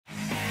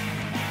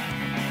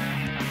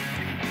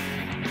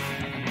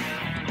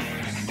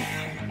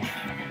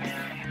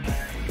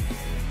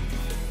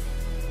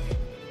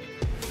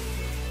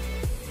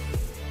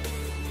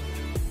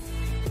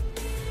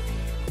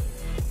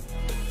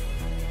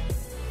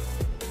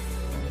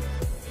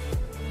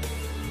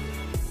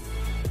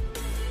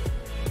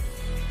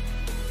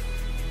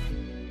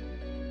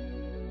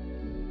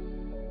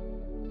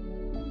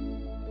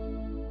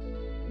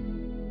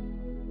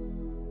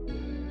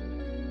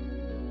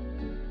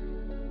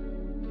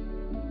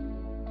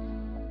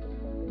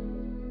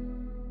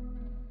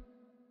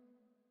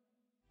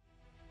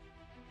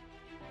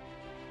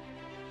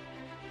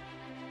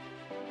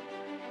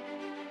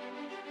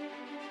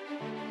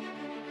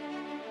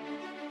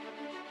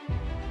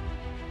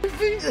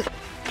Took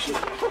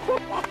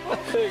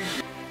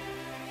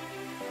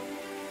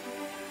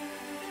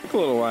a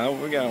little while,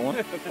 we got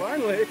one.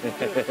 Finally. I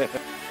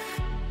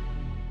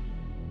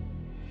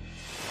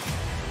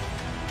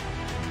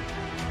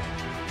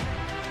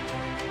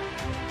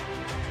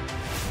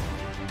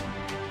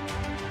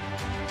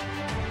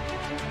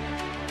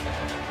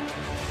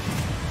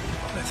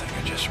think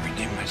I just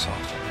redeemed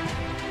myself.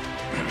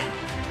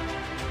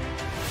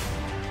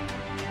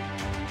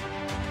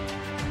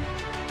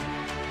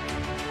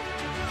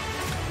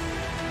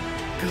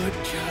 Good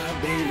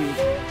job, baby.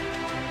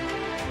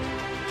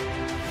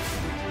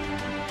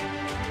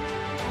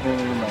 Oh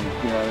my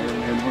god, I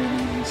haven't had one of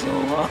these in so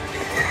long.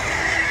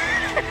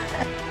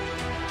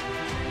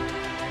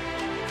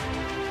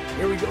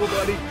 Here we go,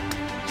 buddy.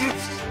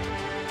 Yes!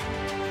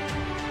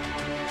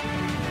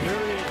 There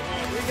it is.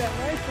 Oh, we got a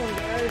nice one,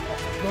 guys.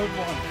 Good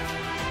one.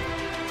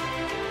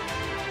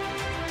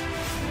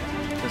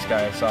 This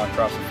guy I saw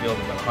across the field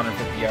about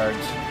 150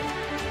 yards.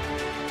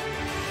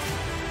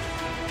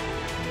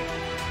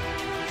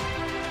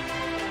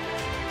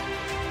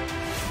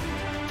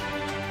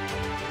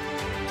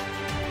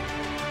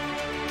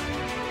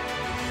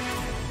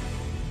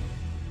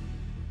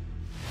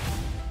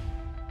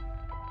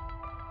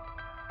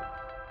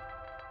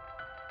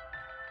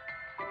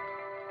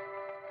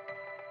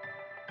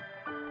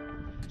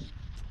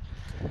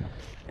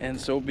 And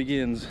so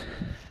begins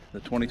the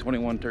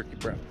 2021 turkey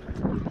prep.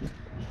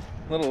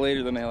 A little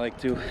later than I like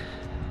to,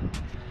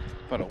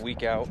 about a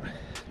week out,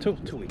 two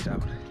weeks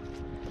out.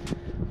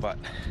 But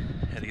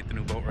had to get the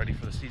new boat ready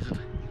for the season.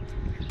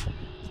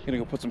 Gonna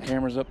go put some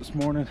cameras up this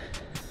morning.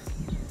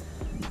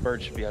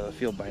 Birds should be out of the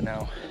field by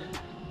now.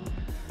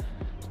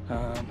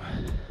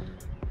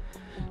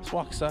 This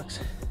walk sucks,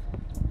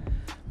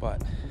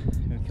 but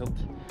we killed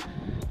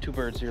 2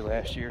 birds here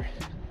last year.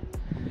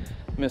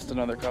 Missed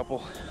another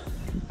couple.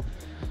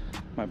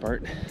 My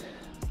part,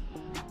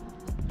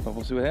 but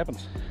we'll see what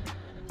happens.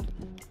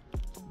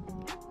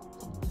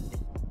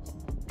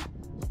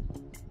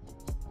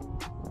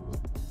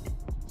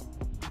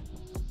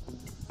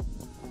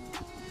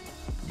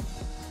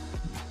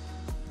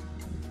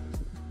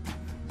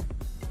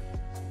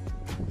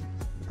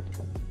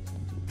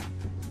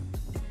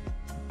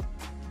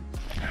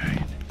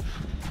 Alright,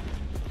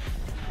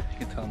 you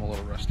can tell I'm a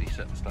little rusty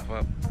setting stuff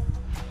up.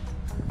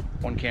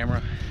 One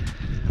camera,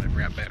 and I've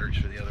got batteries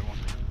for the other one.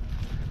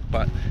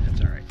 But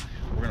it's alright.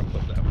 We're gonna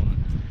put that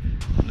one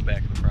in the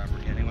back of the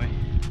property anyway.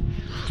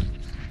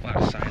 A lot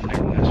of sign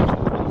there last year.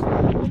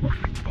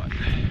 But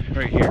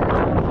right here,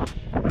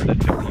 I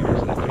did 50 years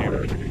of that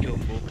camera. I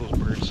killed both those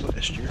birds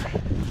last year.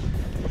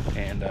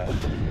 And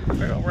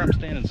right where I'm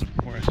standing,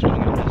 where I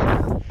swung on this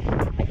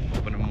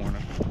open in the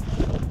morning.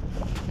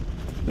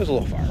 It was a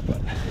little far,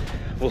 but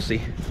we'll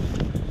see.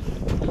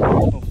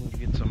 Hopefully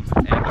we get some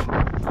action.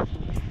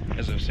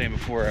 As I was saying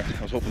before,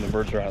 I was hoping the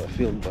birds were out of the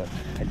field, but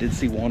I did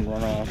see one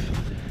run off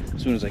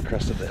as soon as I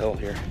crested the hill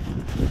here.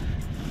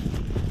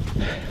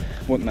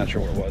 Well, not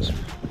sure what it was,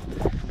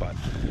 but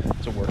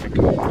it's a working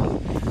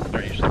call.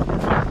 They're usually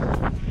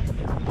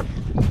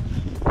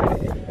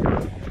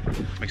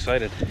I'm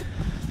excited.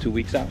 2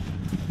 weeks out.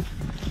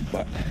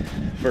 But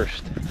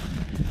first,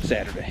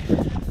 Saturday.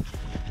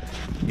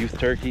 Youth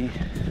turkey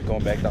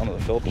going back down to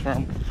the Phillips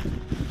farm,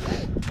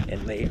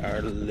 and they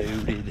are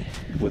loaded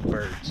with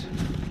birds.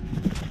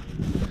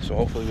 So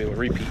hopefully we will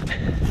repeat.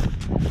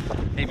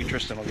 Maybe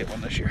Tristan will get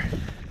one this year.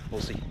 We'll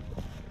see.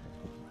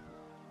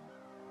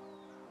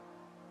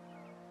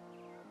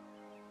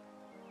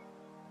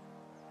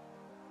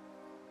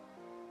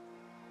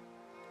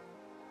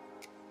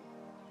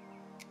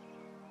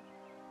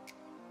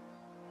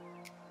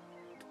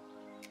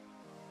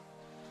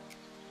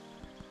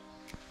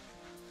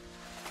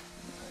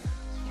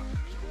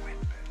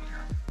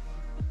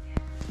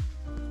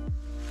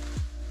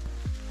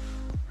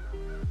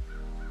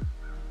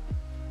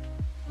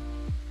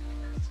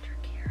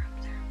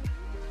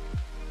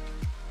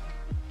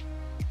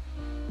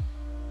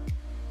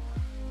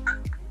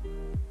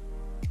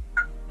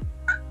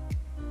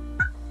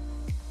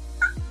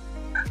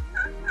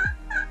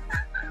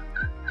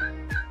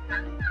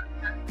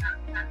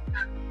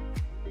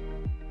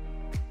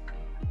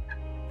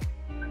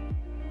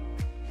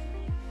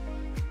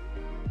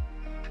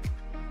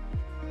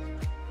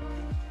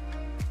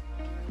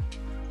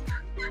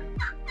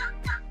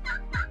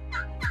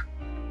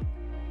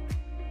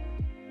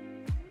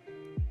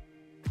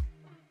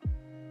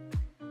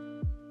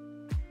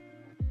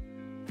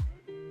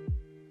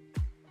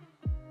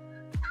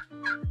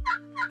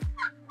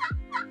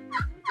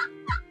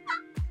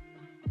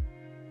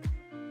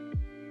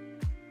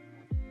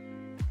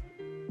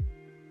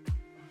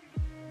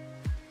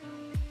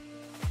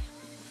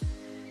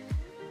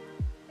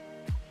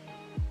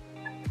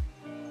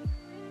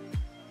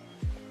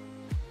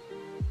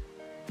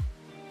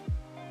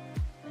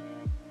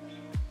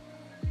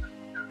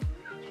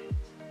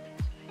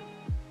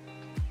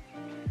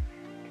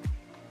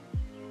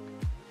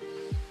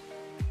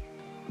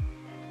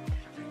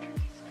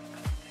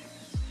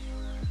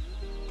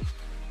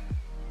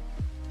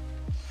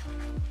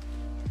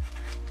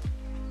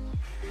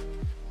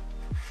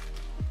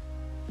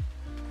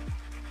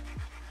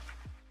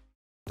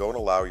 Don't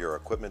allow your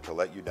equipment to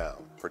let you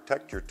down.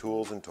 Protect your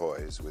tools and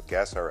toys with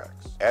GasRx.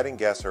 Adding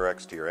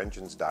GasRx to your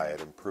engine's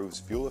diet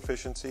improves fuel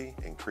efficiency,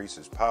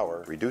 increases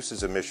power,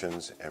 reduces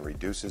emissions, and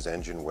reduces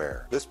engine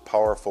wear. This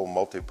powerful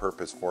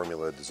multi-purpose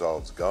formula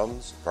dissolves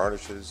gums,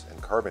 varnishes,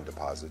 and carbon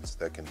deposits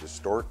that can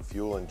distort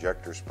fuel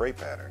injector spray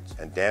patterns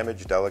and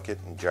damage delicate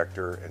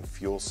injector and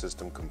fuel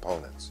system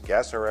components.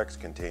 GasRx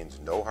contains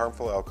no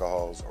harmful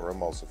alcohols or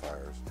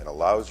emulsifiers and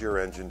allows your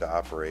engine to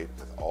operate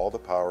with all the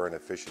power and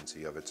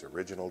efficiency of its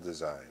original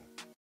design.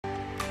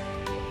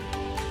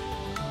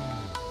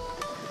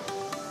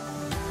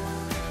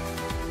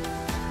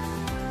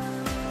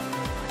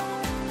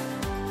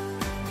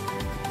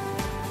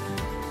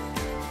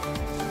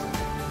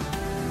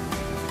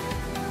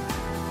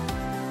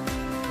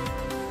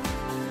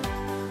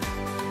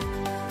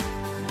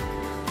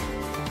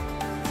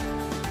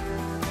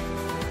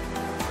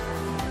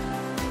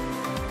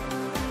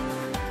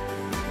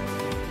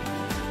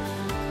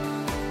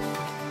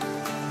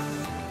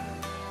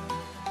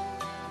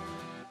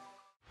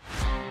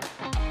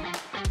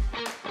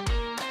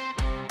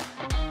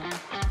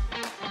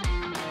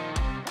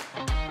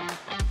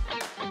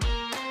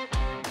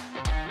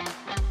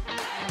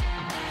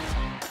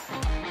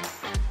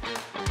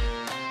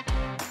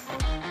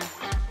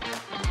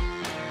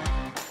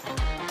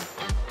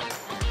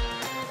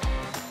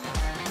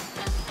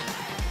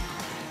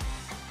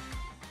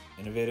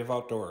 Innovative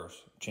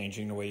Outdoors,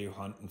 changing the way you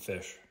hunt and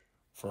fish.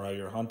 For all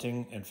your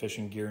hunting and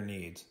fishing gear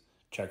needs,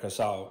 check us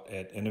out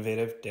at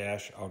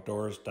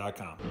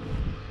innovative-outdoors.com.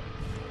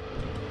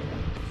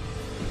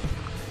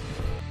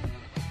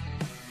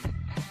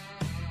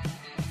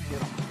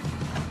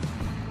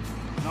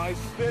 Nice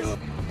fish. All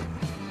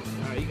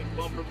right, you can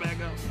bump her back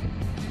up.